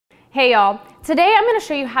Hey y'all, today I'm going to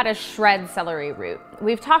show you how to shred celery root.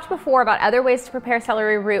 We've talked before about other ways to prepare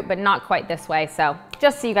celery root, but not quite this way, so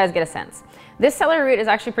just so you guys get a sense. This celery root is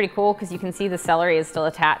actually pretty cool because you can see the celery is still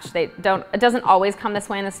attached. It doesn't always come this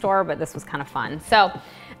way in the store, but this was kind of fun. So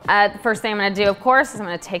the first thing I'm going to do, of course, is I'm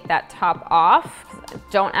going to take that top off. I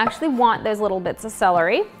don't actually want those little bits of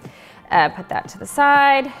celery. Put that to the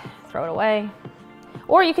side, throw it away.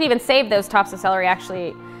 Or you could even save those tops of celery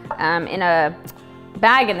actually in a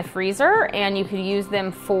bag in the freezer, and you could use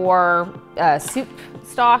them for soup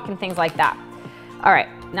stock and things like that. All right,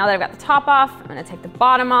 now that I've got the top off, I'm gonna take the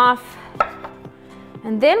bottom off.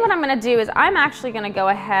 And then what I'm gonna do is I'm actually gonna go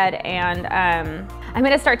ahead and I'm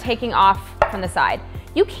gonna start taking off from the side.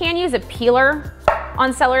 You can use a peeler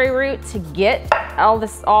on celery root to get all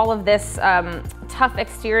of this tough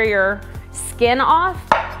exterior skin off,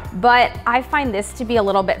 but I find this to be a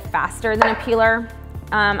little bit faster than a peeler.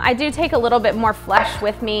 I do take a little bit more flesh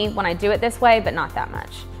with me when I do it this way, but not that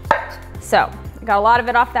much. So I got a lot of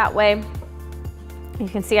it off that way. You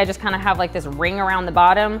can see I just kind of have like this ring around the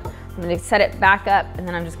bottom. I'm going to set it back up, and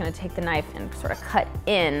then I'm just going to take the knife and sort of cut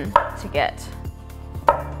in to get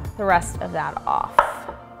the rest of that off.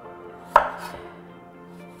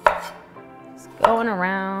 Just going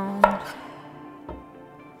around.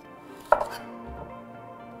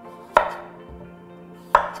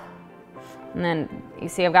 And then you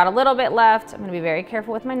see I've got a little bit left. I'm gonna be very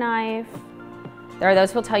careful with my knife. There are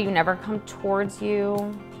those who'll tell you never come towards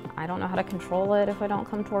you. I don't know how to control it if I don't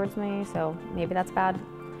come towards me, so maybe that's bad.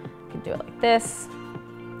 I can do it like this.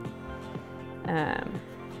 There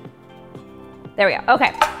we go,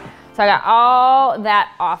 okay. So I got all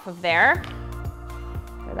that off of there.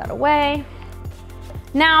 Throw that away.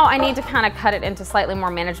 Now I need to kind of cut it into slightly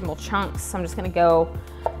more manageable chunks. So I'm just gonna go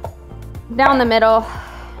down the middle,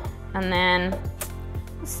 and then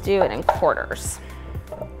let's do it in quarters.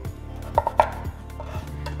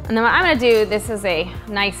 And then what I'm gonna do, this is a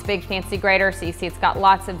nice big fancy grater, so you see it's got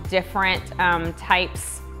lots of different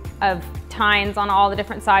types of tines on all the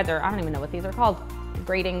different sides, or I don't even know what these are called,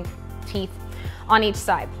 grating teeth on each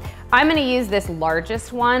side. I'm gonna use this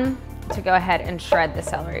largest one to go ahead and shred the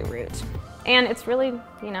celery root. And it's really,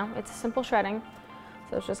 you know, it's simple shredding,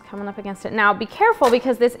 so it's just coming up against it. Now be careful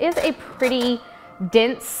because this is a pretty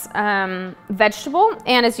dense vegetable,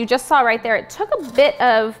 and as you just saw right there, it took a bit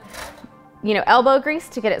of, you know, elbow grease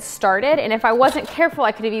to get it started, and if I wasn't careful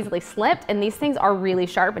I could have easily slipped, and these things are really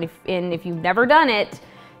sharp, and if you've never done it,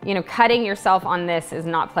 you know, cutting yourself on this is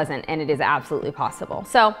not pleasant, and it is absolutely possible.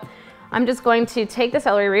 So I'm just going to take the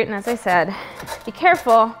celery root, and as I said, be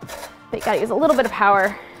careful, but you gotta use a little bit of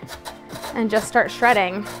power and just start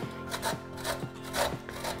shredding.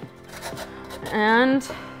 And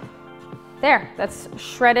there, that's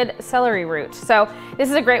shredded celery root. So this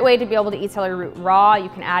is a great way to be able to eat celery root raw. You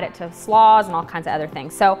can add it to slaws and all kinds of other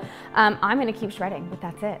things. So I'm gonna keep shredding, but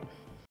that's it.